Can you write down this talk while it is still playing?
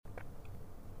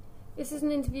This is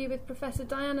an interview with Professor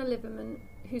Diana Liberman,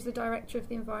 who's the director of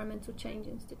the Environmental Change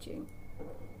Institute.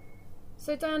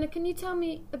 So Diana, can you tell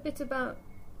me a bit about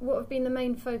what have been the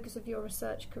main focus of your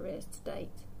research careers to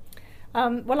date?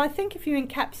 Well, I think if you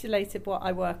encapsulated what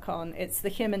I work on, it's the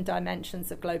human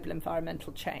dimensions of global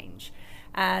environmental change.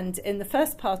 And in the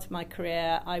first part of my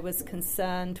career, I was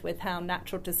concerned with how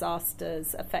natural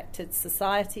disasters affected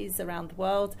societies around the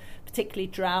world, particularly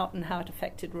drought and how it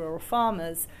affected rural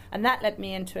farmers. And that led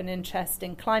me into an interest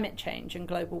in climate change and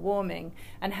global warming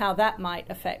and how that might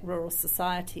affect rural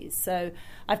societies. So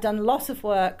I've done a lot of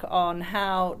work on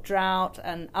how drought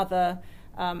and other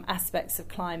aspects of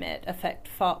climate affect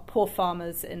poor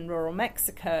farmers in rural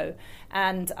Mexico,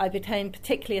 and I became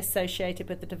particularly associated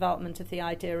with the development of the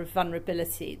idea of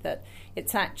vulnerability, that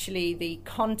it's actually the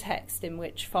context in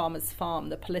which farmers farm,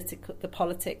 the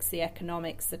politics, the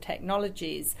economics, the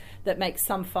technologies that make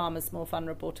some farmers more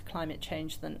vulnerable to climate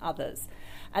change than others.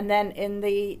 And then in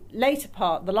the later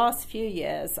part, the last few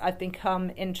years, I've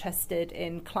become interested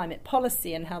in climate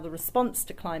policy and how the response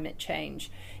to climate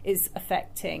change is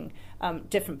affecting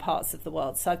different parts of the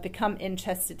world. So I've become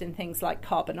interested in things like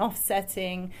carbon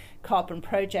offsetting, carbon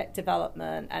project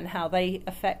development, and how they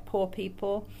affect poor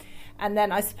people. And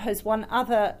then I suppose one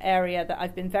other area that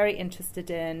I've been very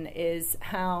interested in is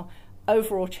how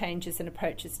overall changes in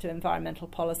approaches to environmental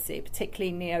policy,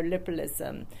 particularly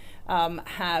neoliberalism,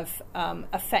 have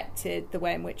affected the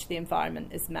way in which the environment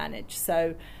is managed.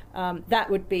 So that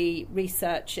would be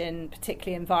research in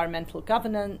particularly environmental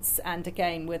governance, and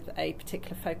again with a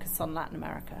particular focus on Latin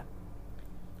America.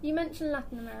 You mentioned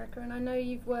Latin America, and I know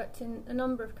you've worked in a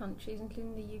number of countries,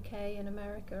 including the UK and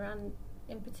America, and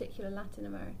in particular Latin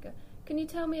America. Can you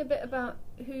tell me a bit about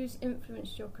who's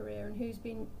influenced your career and who's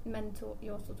been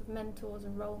your sort of mentors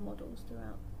and role models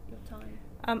throughout your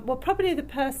time? Well, probably the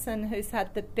person who's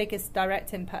had the biggest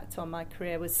direct impact on my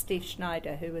career was Steve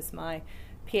Schneider, who was my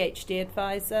PhD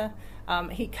advisor.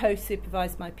 He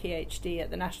co-supervised my PhD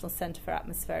at the National Centre for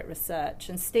Atmospheric Research,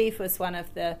 and Steve was one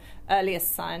of the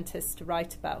earliest scientists to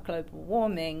write about global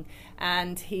warming,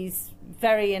 and he's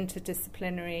very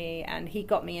interdisciplinary, and he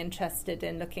got me interested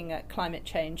in looking at climate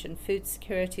change and food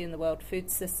security in the world food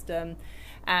system.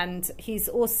 And he's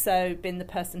also been the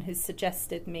person who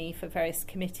suggested me for various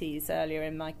committees earlier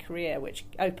in my career, which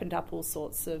opened up all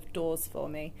sorts of doors for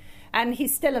me. And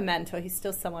he's still a mentor. He's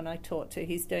still someone I talk to.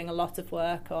 He's doing a lot of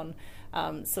work on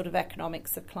sort of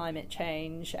economics of climate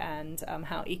change and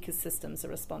how ecosystems are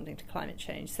responding to climate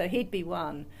change. So he'd be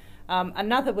one.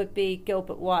 Another would be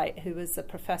Gilbert White, who was a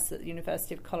professor at the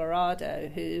University of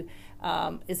Colorado, who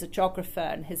is a geographer,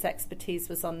 and his expertise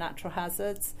was on natural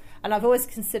hazards. And I've always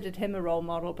considered him a role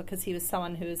model because he was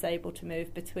someone who was able to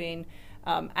move between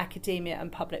academia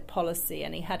and public policy,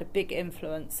 and he had a big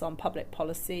influence on public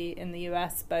policy in the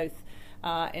US, both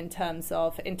in terms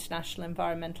of international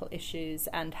environmental issues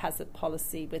and hazard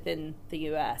policy within the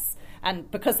US. And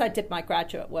because I did my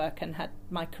graduate work and had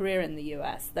my career in the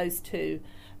US, those two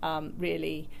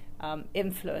really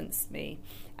influenced me.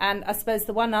 And I suppose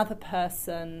the one other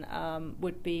person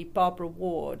would be Barbara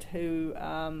Ward, who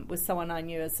was someone I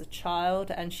knew as a child,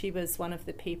 and she was one of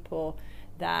the people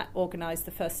that organised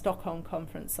the first Stockholm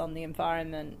Conference on the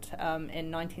Environment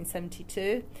in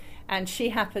 1972. And she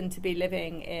happened to be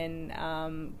living in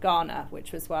Ghana,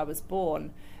 which was where I was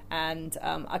born. And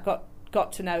I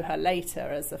got to know her later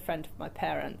as a friend of my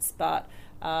parents. But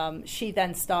she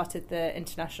then started the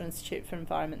International Institute for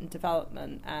Environment and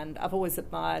Development. And I've always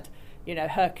admired,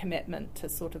 her commitment to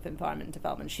sort of environment and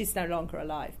development. She's no longer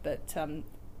alive, but,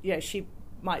 she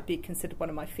might be considered one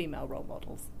of my female role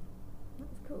models.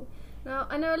 That's cool. Now,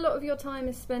 I know a lot of your time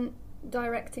is spent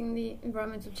directing the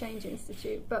Environmental Change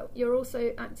Institute, but you're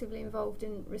also actively involved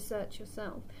in research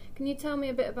yourself. Can you tell me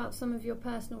a bit about some of your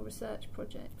personal research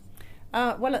projects?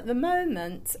 Well, at the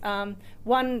moment,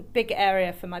 one big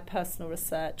area for my personal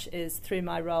research is through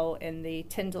my role in the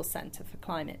Tyndall Centre for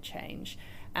Climate Change.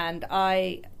 And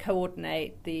I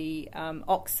coordinate the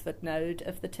Oxford node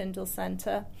of the Tyndall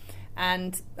Centre.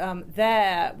 And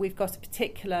there we've got a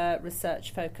particular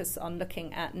research focus on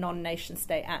looking at non-nation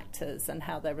state actors and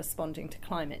how they're responding to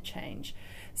climate change.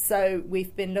 So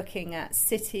we've been looking at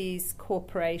cities,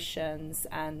 corporations,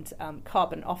 and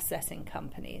carbon offsetting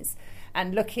companies,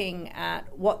 and looking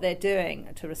at what they're doing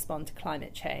to respond to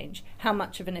climate change, how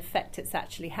much of an effect it's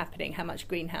actually happening, how much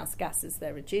greenhouse gases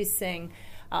they're reducing,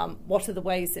 what are the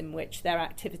ways in which their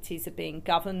activities are being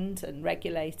governed and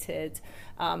regulated,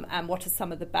 and what are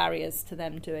some of the barriers to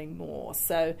them doing more.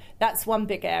 So that's one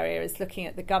big area, is looking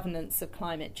at the governance of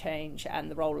climate change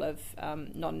and the role of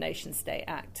non-nation state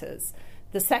actors.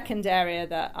 The second area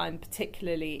that I'm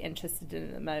particularly interested in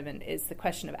at the moment is the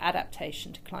question of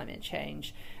adaptation to climate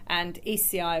change. And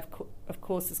ECI, of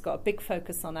course, has got a big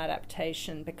focus on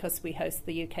adaptation because we host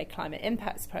the UK Climate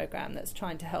Impacts Programme that's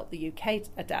trying to help the UK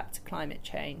adapt to climate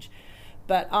change.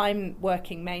 But I'm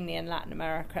working mainly in Latin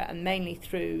America and mainly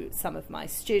through some of my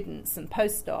students and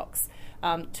postdocs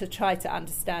to try to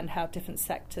understand how different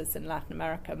sectors in Latin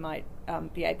America might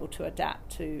be able to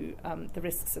adapt to the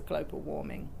risks of global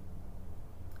warming.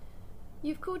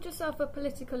 You've called yourself a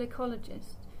political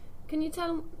ecologist. Can you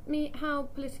tell me how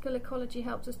political ecology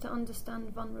helps us to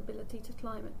understand vulnerability to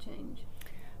climate change?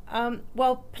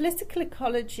 Well, political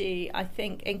ecology, I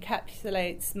think,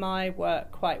 encapsulates my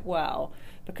work quite well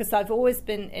because I've always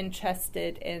been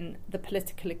interested in the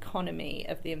political economy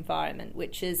of the environment,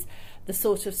 which is the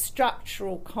sort of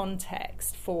structural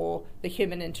context for the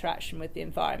human interaction with the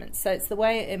environment. So it's the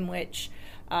way in which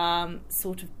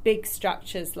sort of big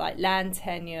structures like land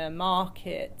tenure,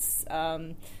 markets,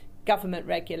 government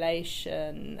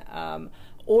regulation,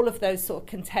 all of those sort of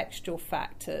contextual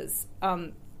factors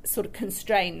sort of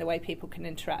constrain the way people can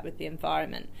interact with the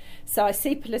environment. So I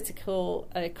see political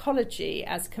ecology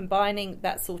as combining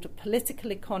that sort of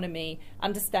political economy,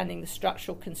 understanding the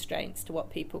structural constraints to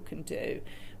what people can do,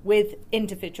 with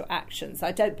individual actions.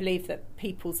 I don't believe that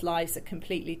people's lives are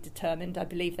completely determined. I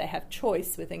believe they have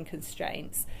choice within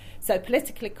constraints. So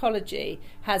political ecology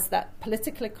has that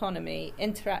political economy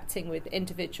interacting with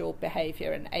individual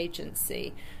behaviour and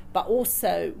agency, but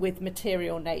also with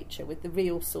material nature, with the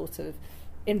real sort of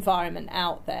environment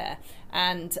out there,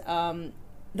 and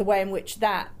the way in which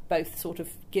that both sort of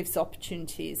gives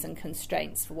opportunities and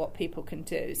constraints for what people can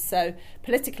do. So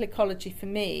political ecology for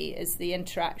me is the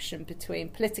interaction between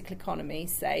political economy,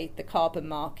 say the carbon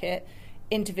market,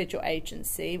 individual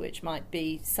agency, which might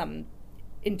be some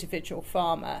individual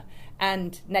farmer,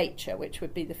 and nature, which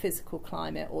would be the physical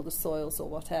climate or the soils or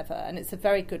whatever. And it's a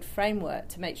very good framework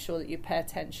to make sure that you pay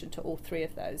attention to all three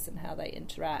of those and how they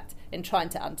interact in trying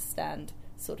to understand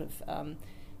sort of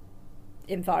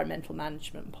environmental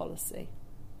management policy.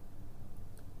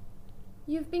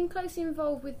 You've been closely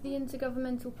involved with the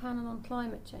Intergovernmental Panel on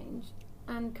Climate Change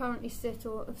and currently sit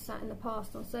or have sat in the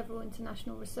past on several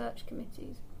international research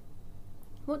committees.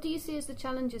 What do you see as the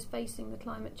challenges facing the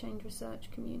climate change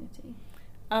research community?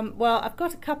 Well, I've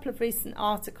got a couple of recent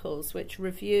articles which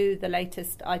review the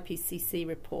latest IPCC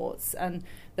reports, and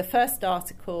the first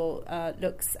article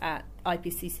looks at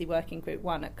IPCC Working Group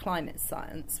 1 at climate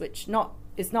science, which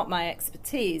is not my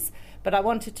expertise, but I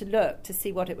wanted to look to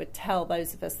see what it would tell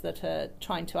those of us that are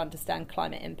trying to understand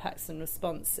climate impacts and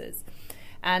responses.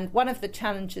 And one of the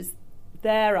challenges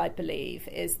there, I believe,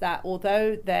 is that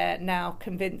although they're now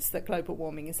convinced that global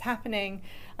warming is happening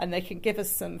and they can give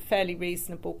us some fairly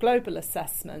reasonable global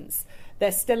assessments,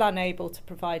 they're still unable to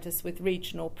provide us with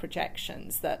regional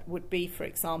projections that would be, for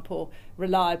example,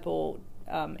 reliable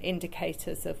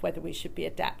indicators of whether we should be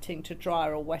adapting to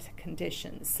drier or wetter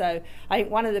conditions. So I think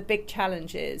one of the big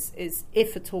challenges is,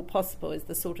 if at all possible, is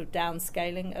the sort of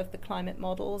downscaling of the climate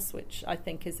models, which I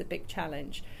think is a big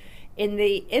challenge. In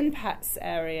the impacts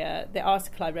area, the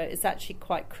article I wrote is actually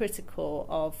quite critical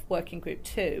of Working Group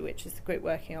 2, which is the group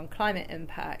working on climate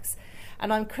impacts.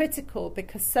 And I'm critical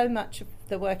because so much of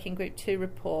the Working Group 2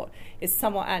 report is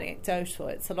somewhat anecdotal.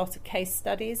 It's a lot of case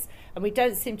studies, and we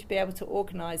don't seem to be able to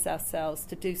organise ourselves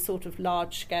to do sort of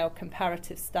large-scale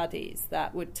comparative studies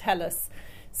that would tell us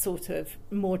sort of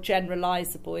more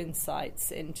generalisable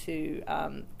insights into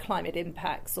climate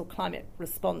impacts or climate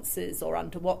responses, or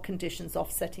under what conditions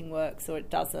offsetting works or it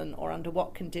doesn't, or under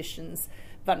what conditions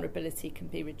vulnerability can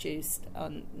be reduced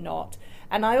or not.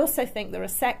 And I also think there are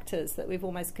sectors that we've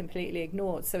almost completely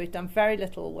ignored. So we've done very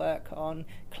little work on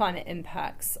climate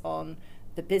impacts on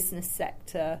the business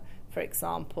sector, for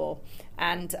example.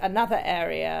 And another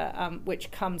area which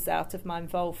comes out of my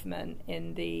involvement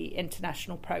in the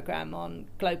international programme on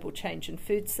global change in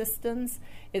food systems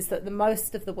is that the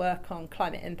most of the work on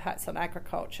climate impacts on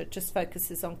agriculture just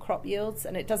focuses on crop yields,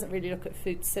 and it doesn't really look at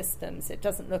food systems. It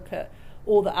doesn't look at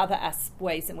all the other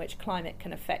ways in which climate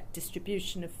can affect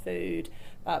distribution of food,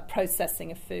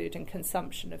 processing of food and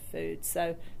consumption of food.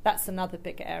 So that's another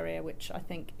big area which I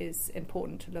think is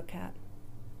important to look at.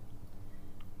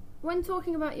 When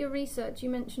talking about your research, you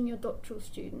mentioned your doctoral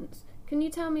students. Can you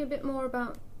tell me a bit more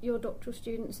about your doctoral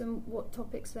students and what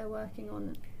topics they're working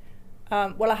on?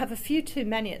 Well, I have a few too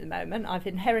many at the moment. I've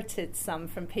inherited some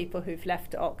from people who've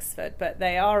left Oxford, but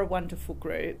they are a wonderful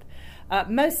group.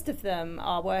 Most of them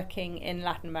are working in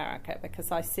Latin America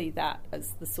because I see that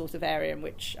as the sort of area in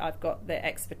which I've got the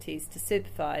expertise to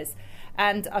supervise.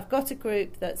 And I've got a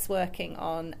group that's working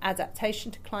on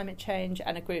adaptation to climate change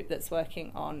and a group that's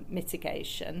working on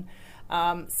mitigation.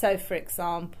 So, for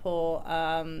example,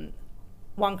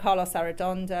 Juan Carlos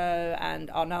Arredondo and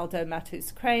Arnaldo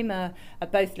Matus Kramer are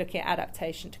both looking at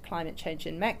adaptation to climate change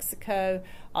in Mexico.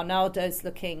 Arnaldo's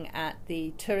looking at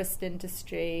the tourist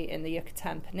industry in the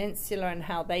Yucatan Peninsula and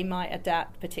how they might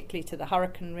adapt, particularly to the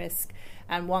hurricane risk.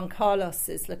 And Juan Carlos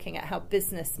is looking at how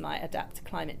business might adapt to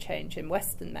climate change in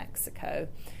Western Mexico.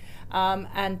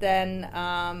 And then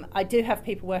I do have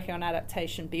people working on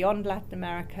adaptation beyond Latin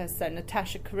America. So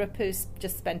Natasha Karupu's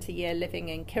just spent a year living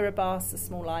in Kiribati, a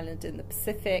small island in the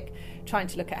Pacific, trying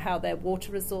to look at how their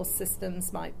water resource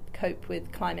systems might cope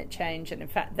with climate change. And in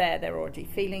fact, they're already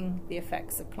feeling the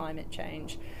effects of climate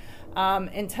change.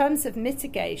 In terms of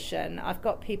mitigation, I've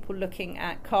got people looking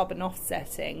at carbon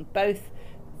offsetting, both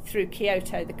through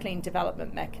Kyoto, the Clean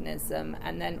Development Mechanism,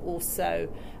 and then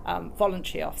also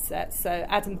voluntary offsets. So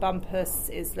Adam Bumpus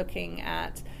is looking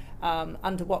at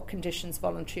under what conditions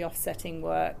voluntary offsetting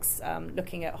works,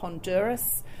 looking at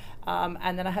Honduras.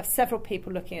 And then I have several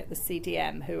people looking at the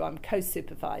CDM who I'm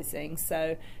co-supervising.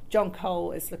 So John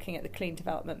Cole is looking at the Clean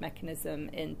Development Mechanism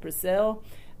in Brazil.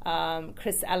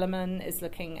 Chris Ellerman is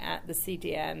looking at the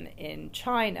CDM in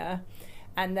China.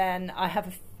 And then I have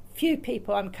a few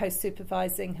people I'm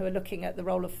co-supervising who are looking at the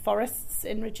role of forests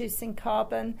in reducing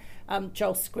carbon.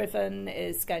 Joel Scriven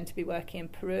is going to be working in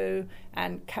Peru,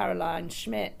 and Caroline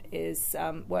Schmidt is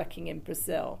working in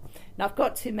Brazil. Now, I've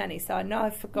got too many, so I know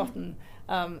I've forgotten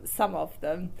some of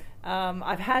them.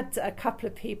 I've had a couple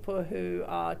of people who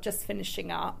are just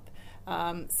finishing up.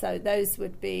 So those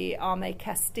would be Arme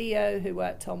Castillo, who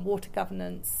worked on water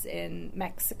governance in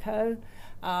Mexico,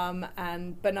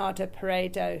 and Bernardo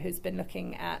Peredo, who's been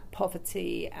looking at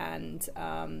poverty and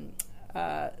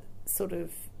sort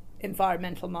of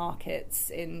environmental markets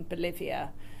in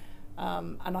Bolivia.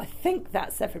 And I think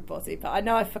that's everybody, but I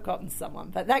know I've forgotten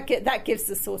someone. But that gives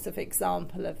a sort of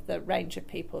example of the range of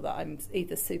people that I'm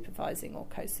either supervising or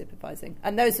co-supervising.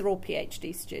 And those are all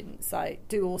PhD students. I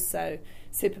do also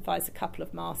supervise a couple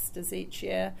of masters each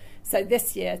year. So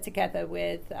this year, together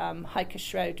with Heike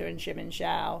Schroeder and Jimin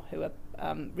Zhao, who are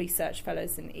research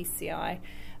fellows in ECI,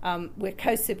 we're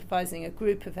co-supervising a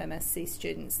group of MSc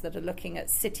students that are looking at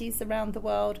cities around the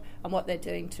world and what they're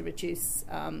doing to reduce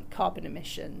carbon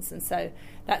emissions. And so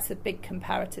that's a big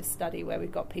comparative study where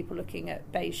we've got people looking at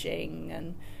Beijing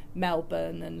and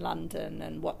Melbourne and London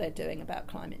and what they're doing about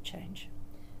climate change.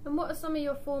 And what are some of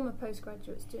your former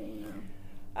postgraduates doing now?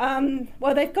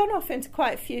 Well, they've gone off into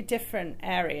quite a few different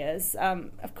areas.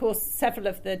 Of course, several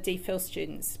of the DPhil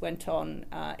students went on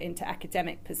into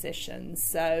academic positions.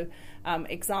 So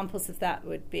examples of that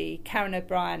would be Karen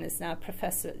O'Brien is now a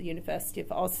professor at the University of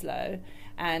Oslo,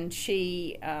 and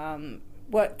she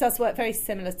does work very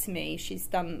similar to me. She's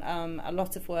done a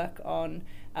lot of work on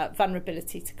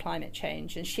vulnerability to climate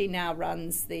change, and she now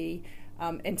runs the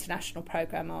international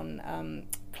program on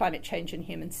climate change and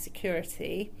human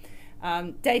security.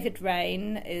 David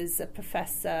Rain is a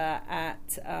professor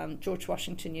at George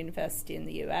Washington University in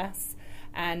the US,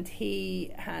 and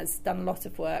he has done a lot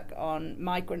of work on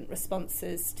migrant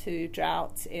responses to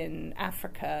drought in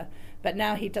Africa, but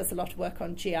now he does a lot of work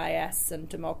on GIS and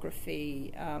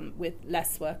demography with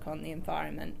less work on the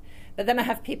environment. But then I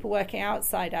have people working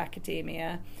outside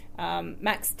academia.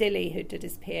 Max Dilley, who did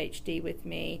his PhD with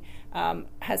me,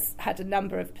 has had a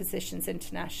number of positions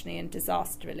internationally in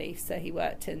disaster relief. So he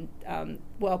worked in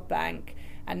World Bank,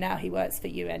 and now he works for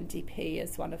UNDP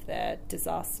as one of their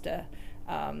disaster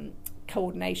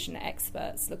coordination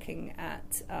experts looking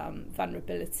at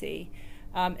vulnerability.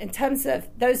 In terms of,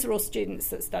 those are all students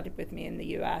that studied with me in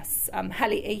the US.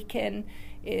 Hallie Eakin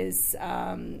is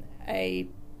a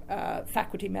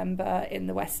faculty member in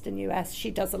the Western US. She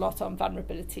does a lot on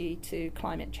vulnerability to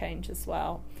climate change as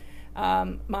well.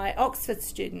 My Oxford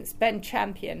students, Ben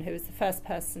Champion, who was the first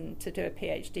person to do a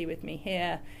PhD with me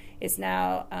here, is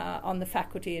now on the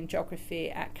faculty in geography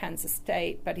at Kansas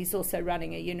State, but he's also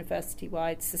running a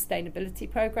university-wide sustainability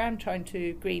program trying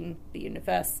to green the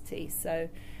university. So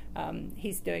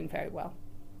he's doing very well.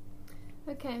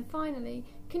 Okay, and finally,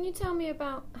 can you tell me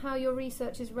about how your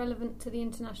research is relevant to the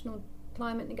international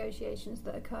climate negotiations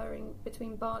that are occurring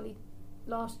between Bali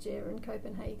last year and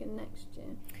Copenhagen next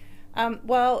year?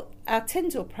 Well, our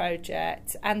Tyndall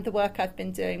project and the work I've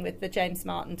been doing with the James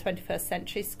Martin 21st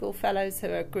Century School Fellows, who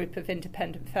are a group of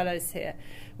independent fellows here,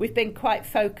 we've been quite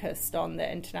focused on the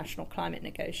international climate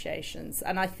negotiations.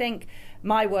 And I think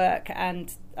my work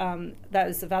and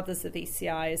those of others of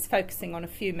ECI is focusing on a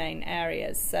few main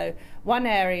areas. So one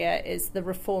area is the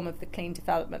reform of the Clean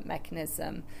Development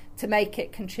Mechanism to make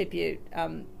it contribute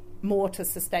more to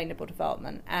sustainable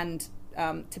development and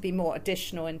to be more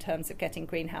additional in terms of getting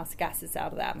greenhouse gases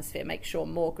out of the atmosphere, make sure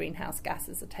more greenhouse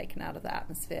gases are taken out of the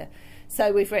atmosphere.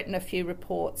 So we've written a few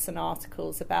reports and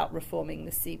articles about reforming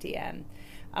the CDM.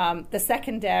 The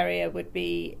second area would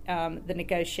be the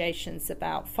negotiations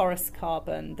about forest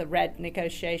carbon, the REDD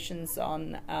negotiations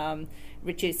on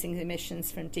reducing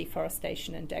emissions from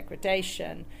deforestation and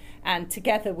degradation. And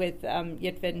together with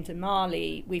Yudhvindra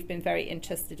Mali, we've been very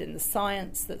interested in the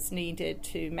science that's needed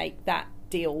to make that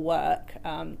deal work,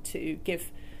 to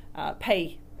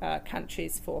pay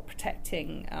countries for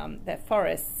protecting their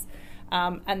forests.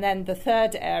 And then the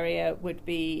third area would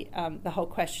be the whole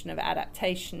question of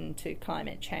adaptation to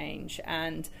climate change.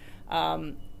 And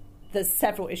there's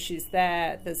several issues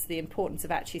there. There's the importance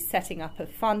of actually setting up a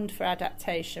fund for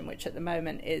adaptation, which at the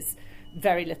moment is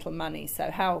very little money.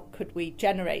 So how could we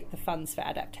generate the funds for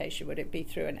adaptation? Would it be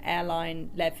through an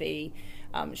airline levy?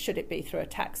 Should it be through a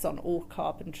tax on all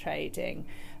carbon trading?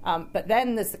 But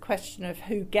then there's the question of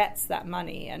who gets that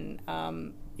money, and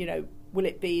will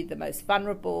it be the most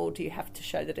vulnerable? Do you have to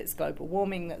show that it's global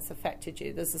warming that's affected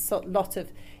you? There's a lot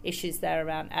of issues there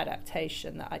around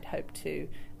adaptation that I'd hope to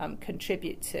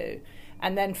contribute to.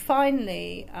 And then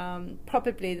finally,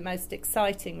 probably the most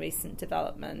exciting recent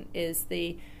development is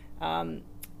the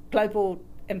Global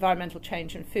Environmental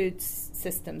Change and Food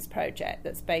Systems project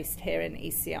that's based here in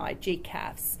ECI,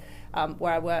 GCAFS,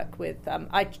 where I work with,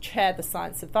 I chair the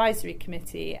Science Advisory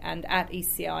Committee, and at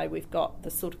ECI we've got the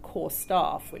sort of core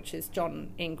staff, which is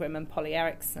John Ingram and Polly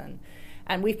Erickson.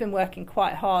 And we've been working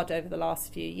quite hard over the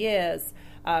last few years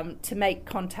to make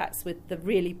contacts with the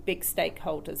really big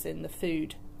stakeholders in the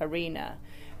food arena.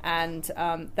 And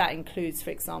that includes, for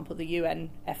example, the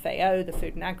UN FAO, the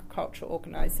Food and Agriculture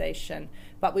Organization.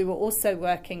 But we were also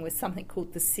working with something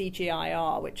called the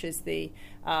CGIAR, which is the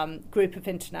group of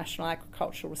international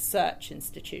agricultural research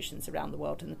institutions around the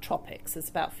world in the tropics. There's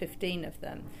about 15 of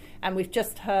them. And we've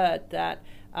just heard that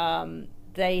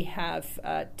they have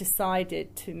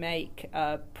decided to make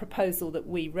a proposal that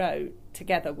we wrote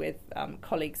together with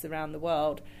colleagues around the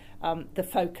world, the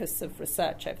focus of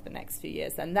research over the next few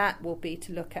years, and that will be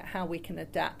to look at how we can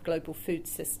adapt global food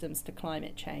systems to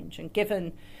climate change. And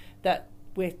given that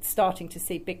we're starting to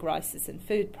see big rises in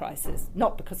food prices,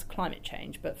 not because of climate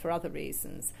change, but for other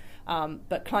reasons,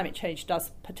 but climate change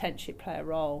does potentially play a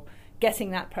role,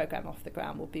 getting that programme off the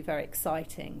ground will be very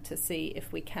exciting to see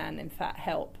if we can, in fact,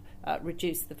 help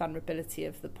reduce the vulnerability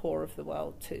of the poor of the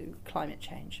world to climate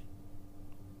change.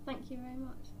 Thank you very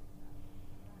much.